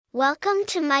Welcome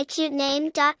to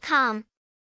mycutename.com.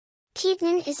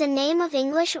 Keaton is a name of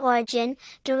English origin,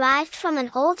 derived from an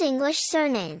Old English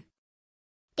surname.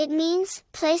 It means,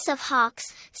 place of hawks,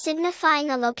 signifying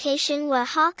a location where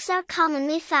hawks are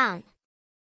commonly found.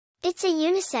 It's a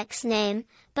unisex name,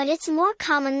 but it's more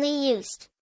commonly used.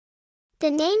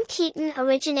 The name Keaton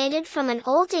originated from an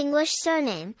Old English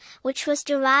surname, which was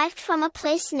derived from a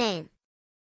place name.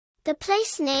 The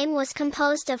place name was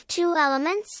composed of two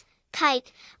elements,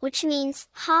 kite, which means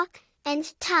hawk,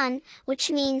 and tun, which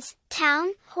means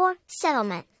town or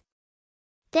settlement.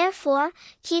 Therefore,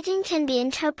 Keaton can be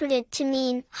interpreted to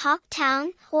mean hawk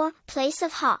town or place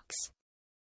of hawks.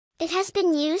 It has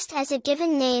been used as a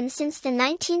given name since the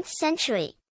 19th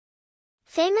century.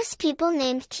 Famous people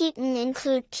named Keaton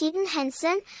include Keaton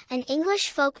Henson, an English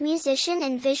folk musician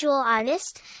and visual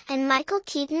artist, and Michael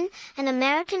Keaton, an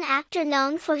American actor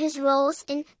known for his roles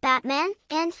in Batman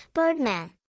and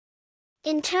Birdman.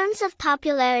 In terms of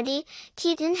popularity,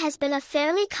 Keaton has been a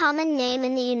fairly common name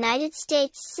in the United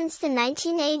States since the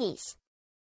 1980s.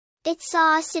 It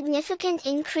saw a significant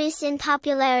increase in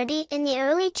popularity in the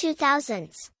early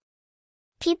 2000s.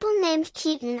 People named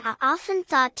Keaton are often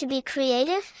thought to be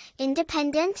creative,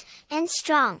 independent, and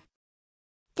strong.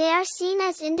 They are seen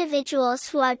as individuals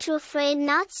who are too afraid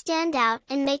not stand out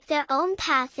and make their own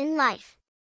path in life.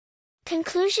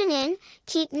 Conclusion in,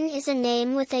 Keaton is a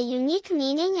name with a unique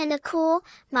meaning and a cool,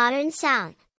 modern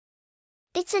sound.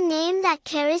 It's a name that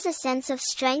carries a sense of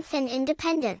strength and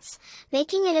independence,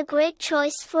 making it a great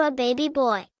choice for a baby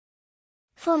boy.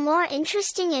 For more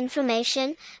interesting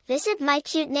information, visit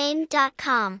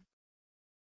mycutename.com.